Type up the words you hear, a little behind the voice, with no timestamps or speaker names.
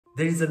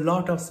There is a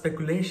lot of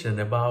speculation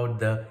about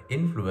the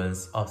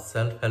influence of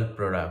self-help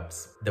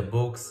products, the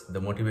books,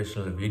 the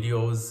motivational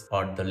videos,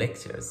 or the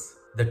lectures.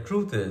 The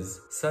truth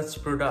is,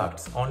 such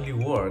products only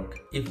work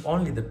if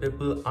only the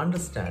people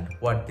understand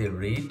what they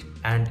read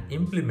and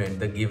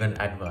implement the given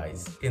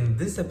advice. In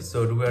this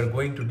episode, we are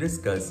going to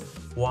discuss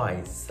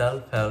why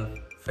self-help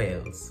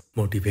fails.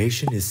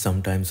 Motivation is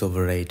sometimes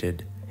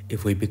overrated.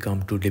 If we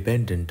become too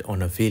dependent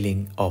on a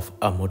feeling of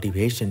a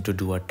motivation to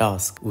do a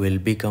task, we'll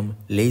become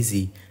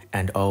lazy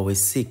and always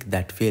seek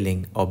that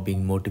feeling of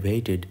being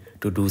motivated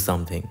to do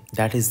something.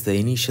 That is the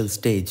initial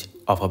stage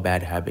of a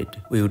bad habit.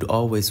 We would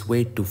always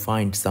wait to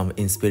find some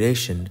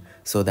inspiration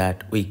so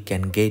that we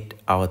can get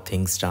our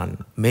things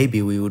done.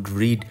 Maybe we would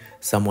read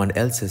someone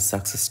else's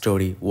success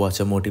story, watch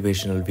a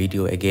motivational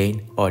video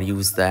again, or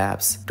use the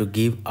apps to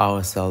give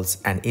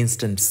ourselves an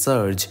instant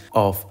surge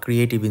of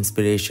creative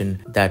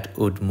inspiration that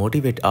would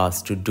motivate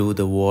us to do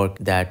the work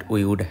that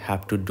we would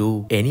have to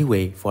do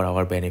anyway for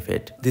our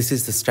benefit. This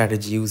is the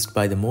strategy used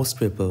by the most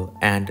people,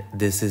 and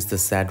this is the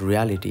sad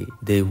reality.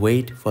 They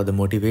wait for the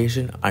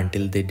motivation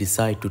until they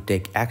decide to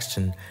take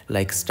action,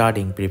 like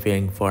studying,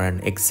 preparing for an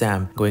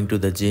exam, going to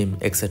the gym,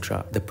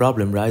 etc. The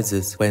problem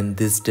rises when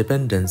this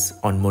dependence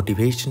on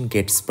motivation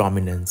gets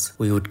prominence.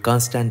 We would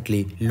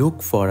constantly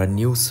look for a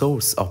new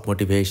source of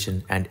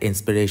motivation and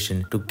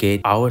inspiration to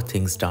get our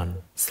things done.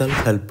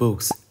 Self-help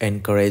books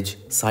encourage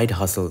side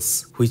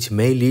hustles, which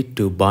may lead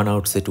to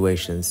burnout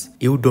situations.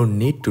 You don't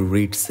need to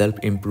read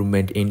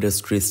self-improvement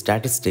industry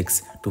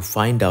statistics to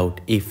find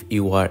out if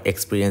you are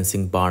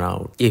experiencing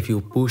burnout. If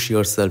you push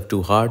yourself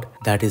too hard,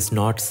 that is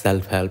not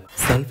self-help.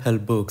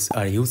 Self-help books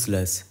are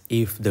useless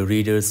if the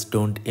readers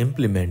don't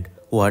implement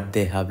what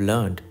they have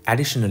learned.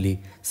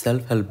 Additionally,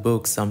 self-help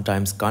books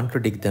sometimes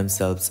contradict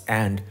themselves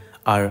and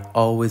are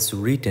always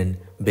written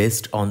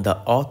based on the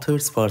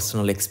author's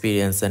personal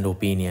experience and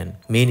opinion,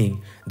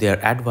 meaning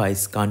their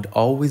advice can't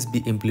always be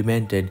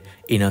implemented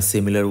in a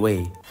similar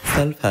way.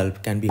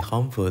 Self-help can be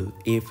harmful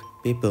if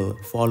people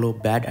follow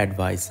bad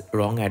advice,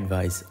 wrong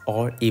advice,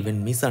 or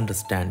even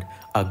misunderstand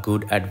a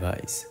good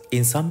advice.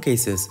 In some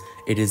cases,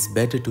 it is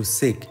better to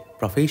seek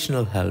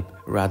professional help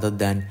rather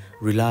than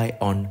rely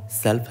on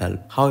self-help.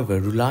 However,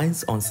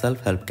 reliance on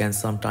self-help can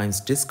sometimes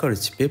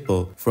discourage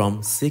people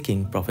from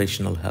seeking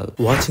professional help.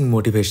 Watching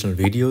motivational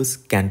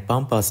videos can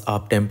pump us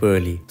up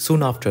temporarily.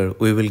 Soon after,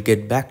 we will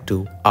get back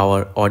to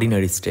our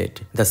ordinary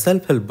state. The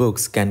self-help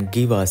books can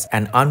give us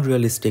an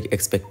unrealistic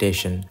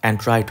expectation and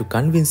try to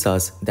convince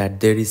us that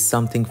there is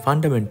something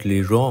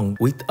fundamentally wrong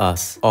with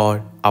us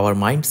or our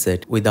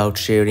mindset without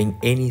sharing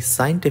any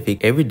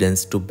scientific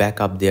evidence to back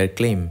up their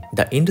claim.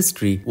 The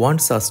industry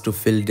wants us to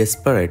feel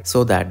desperate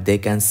so that they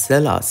can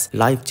sell us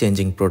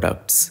life-changing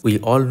products. We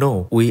all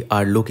know we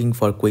are looking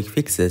for quick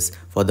fixes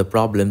for the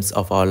problems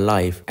of our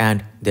life,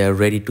 and they are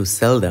ready to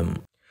sell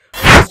them.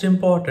 Most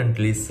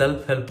importantly,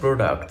 self-help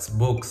products,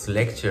 books,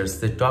 lectures,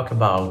 they talk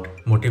about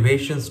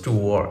motivations to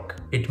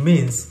work. It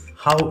means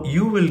how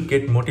you will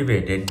get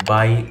motivated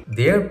by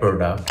their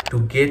product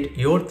to get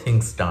your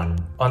things done.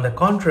 On the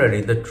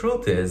contrary, the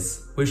truth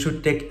is we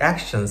should take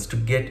actions to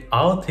get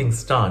our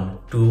things done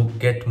to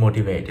get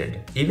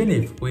motivated. Even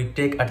if we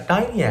take a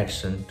tiny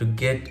action to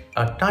get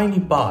a tiny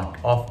part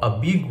of a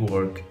big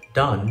work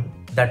done,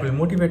 that will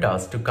motivate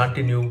us to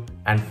continue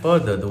and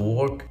further the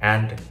work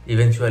and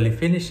eventually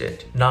finish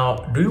it. Now,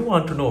 do you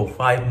want to know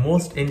 5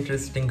 most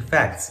interesting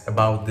facts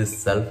about this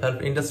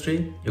self-help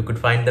industry? You could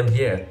find them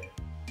here.